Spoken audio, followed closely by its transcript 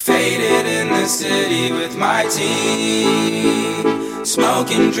Faded in the city with my team,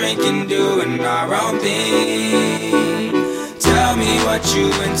 smoking, drinking, doing our own thing. Tell me what you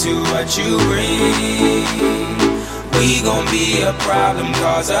into, what you bring. We gon' be a problem,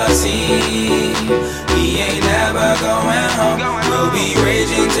 cause a scene. We ain't never going home. We'll be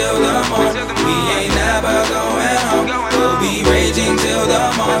raging till the morning. We ain't never going home. We'll be raging till the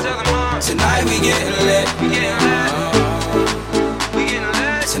morning. Tonight we getting lit.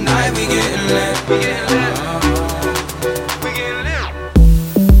 Tonight we getting lit.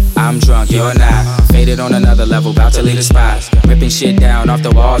 I'm drunk, you're not. Faded on another level, about to leave the spot. Ripping shit down off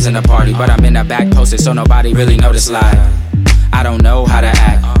the walls in the party, but I'm in the back posted so nobody really noticed live. I don't know how to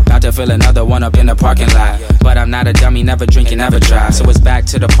act. About to fill another one up in the parking lot. But I'm not a dummy, never drinking, never drive. So it's back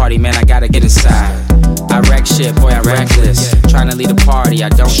to the party, man, I gotta get inside. I wreck shit, boy, I'm reckless. Tryna lead a party, I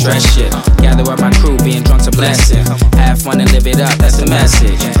don't stress shit. Gather up my crew, being drunk's a blessing. Have fun and live it up, that's the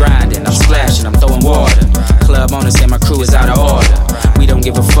message. Grinding, I'm splashing, I'm throwing water. Club owners say my crew is out of order. We don't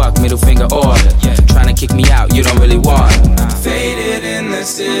give a fuck, middle finger order. Tryna kick me out, you don't really want it. Faded in the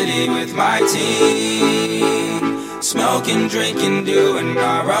city with my team, smoking, drinking, doing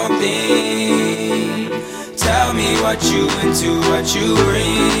our own thing. Tell me what you into, what you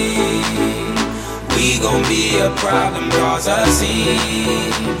bring. We gon' be a problem, cause a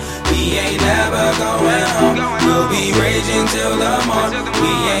scene. We ain't never going home. We'll be raging till the morning. We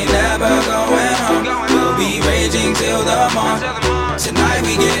ain't never going home. We'll be raging till the morning. Tonight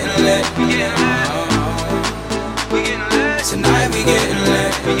we getting lit. Tonight we getting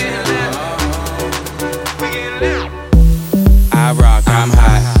lit. I rock, I'm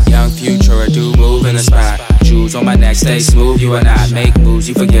hot. Young Futura, do move in the spot. Jewels on my neck, stay smooth, you and I make moves,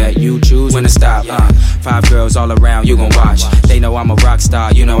 you forget, you choose when to stop. 5 girls all around, you gon' watch. They know I'm a rock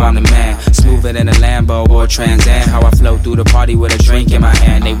star, you know I'm the man. Smoother than a Lambo or a Trans Am. How I flow through the party with a drink in my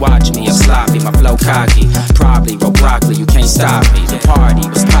hand. They watch me, I'm sloppy, my flow cocky. Probably roll broccoli, you can't stop me. The party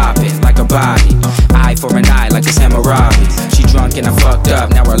was popping like a body. Eye for an eye like it's Hammurabi. She drunk and I fucked up,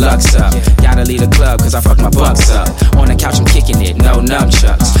 now her luck's up. Gotta leave the club cause I fucked my bucks up. On the couch I'm kicking it, no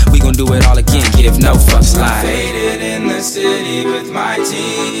nunchucks. We gon' do it all again, give no fucks like. Faded in the city with my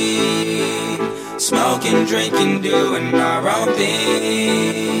team, smoking, drinking, doing our own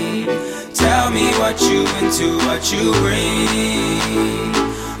thing. Tell me what you into, what you bring.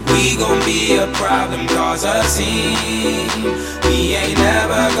 We gon' be a problem, cause a scene. We ain't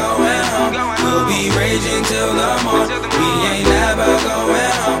never going home. We'll be raging till the morning. We ain't never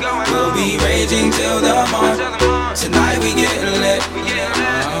going home. We'll be raging till the morning. Tonight we getting lit.